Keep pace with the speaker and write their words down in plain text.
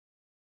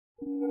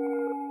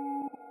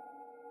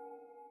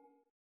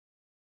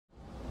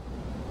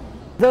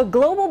The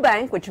global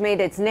bank, which made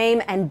its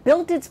name and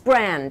built its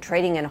brand,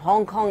 trading in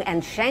Hong Kong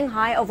and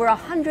Shanghai over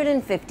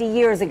 150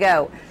 years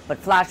ago. But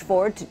flash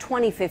forward to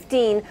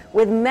 2015,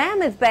 with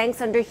mammoth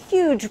banks under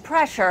huge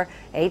pressure,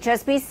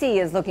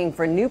 HSBC is looking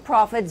for new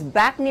profits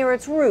back near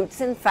its roots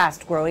in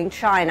fast-growing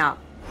China.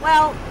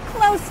 Well,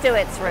 close to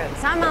its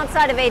roots. I'm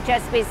outside of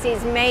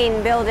HSBC's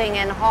main building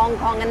in Hong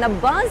Kong, and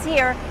the buzz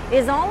here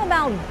is all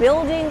about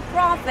building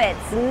profits,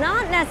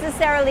 not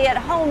necessarily at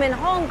home in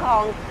Hong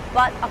Kong,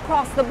 but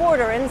across the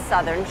border in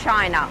southern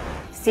China.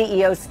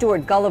 CEO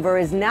Stuart Gulliver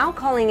is now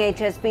calling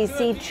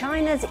HSBC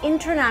China's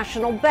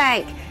international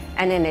bank.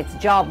 And in its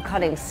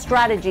job-cutting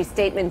strategy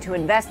statement to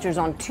investors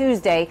on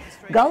Tuesday,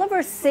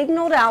 Gulliver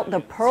signaled out the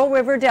Pearl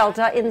River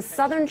Delta in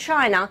southern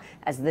China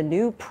as the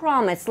new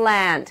promised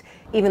land.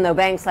 Even though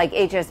banks like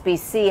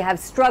HSBC have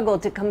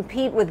struggled to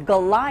compete with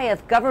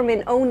Goliath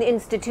government-owned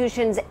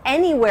institutions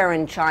anywhere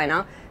in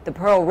China, the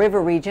Pearl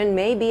River region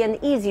may be an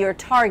easier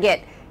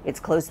target. It's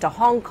close to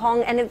Hong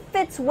Kong, and it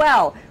fits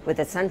well with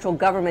the central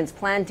government's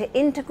plan to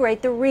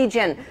integrate the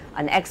region,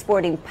 an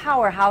exporting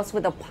powerhouse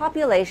with a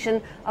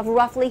population of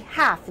roughly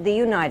half the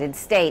United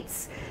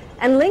States.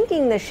 And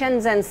linking the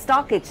Shenzhen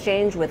Stock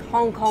Exchange with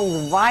Hong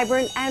Kong's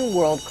vibrant and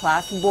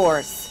world-class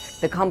bourse.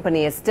 The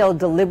company is still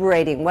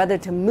deliberating whether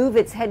to move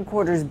its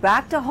headquarters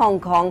back to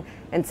Hong Kong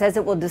and says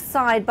it will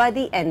decide by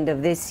the end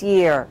of this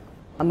year.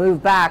 A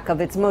move back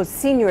of its most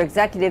senior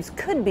executives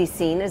could be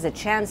seen as a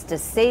chance to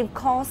save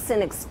costs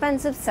in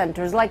expensive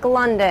centers like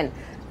London.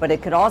 But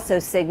it could also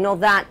signal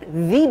that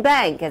the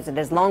bank, as it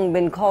has long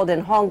been called in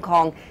Hong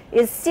Kong,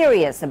 is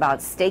serious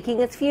about staking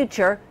its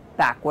future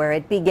back where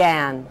it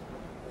began.